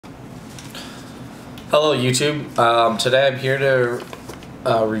Hello YouTube. Today I'm here to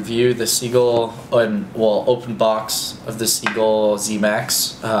review the Siegel open box of the Cigarette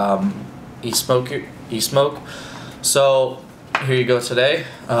ZMAX e-smoke. So here you go today.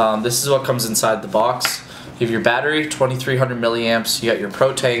 This is what comes inside the box. You have your battery, 2300 milliamps. You got your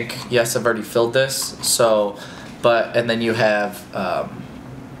pro tank. Yes, I've already filled this. And then you have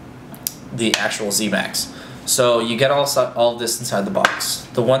the actual ZMAX. So you get all of this inside the box.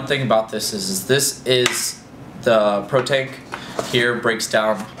 The one thing about this is this is the pro tank. Here breaks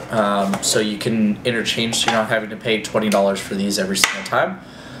down, so you can interchange, so you're not having to pay $20 for these every single time.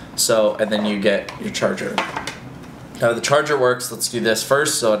 And then you get your charger. Now the charger works. Let's do this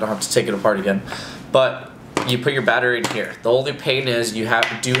first, so I don't have to take it apart again. But you put your battery in here. The only pain is you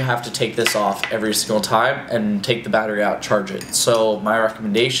do have to take this off every single time and take the battery out, charge it. So my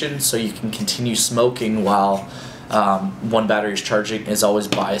recommendation, so you can continue smoking while one battery is charging, is always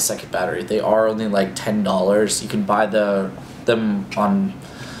buy a second battery. They are only like $10. You can buy them on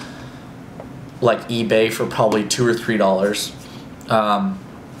like eBay for probably $2 or $3.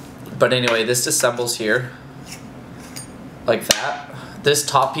 But anyway, this assembles here like that. This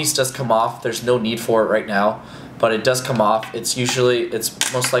top piece does come off. There's no need for it right now, but it does come off. It's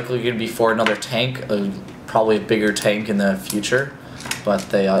most likely going to be for another tank, probably a bigger tank in the future,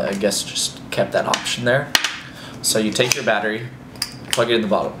 but they I guess just kept that option there. So you take your battery, plug it in the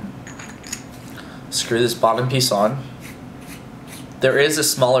bottom, screw this bottom piece on. There is a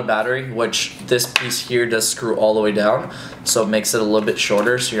smaller battery, which this piece here does screw all the way down, so it makes it a little bit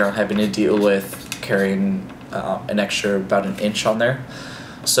shorter, so you're not having to deal with carrying an extra about an inch on there.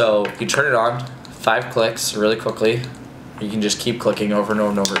 So you turn it on, 5 clicks really quickly. You can just keep clicking over and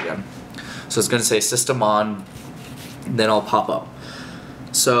over and over again. So it's going to say system on, then I'll pop up.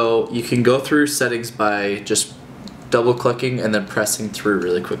 So you can go through settings by just double clicking and then pressing through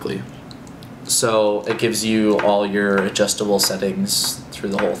really quickly. So it gives you all your adjustable settings through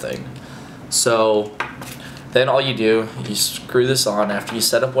the whole thing. So then all you do, you screw this on after you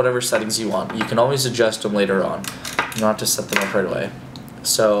set up whatever settings you want. You can always adjust them later on. You don't have to set them up right away.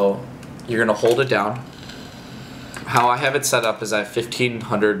 So you're going to hold it down. How I have it set up is I have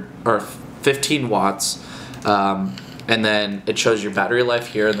 1500 or 15 watts, and then it shows your battery life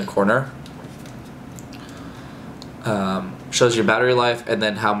here in the corner. Shows your battery life and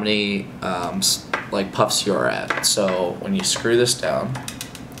then how many like puffs you're at. So when you screw this down,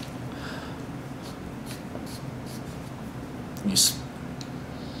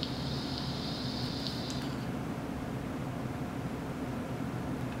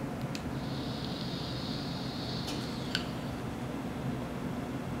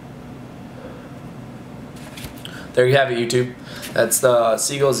 there you have it, YouTube. That's the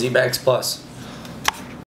Siegel ZMAX Plus.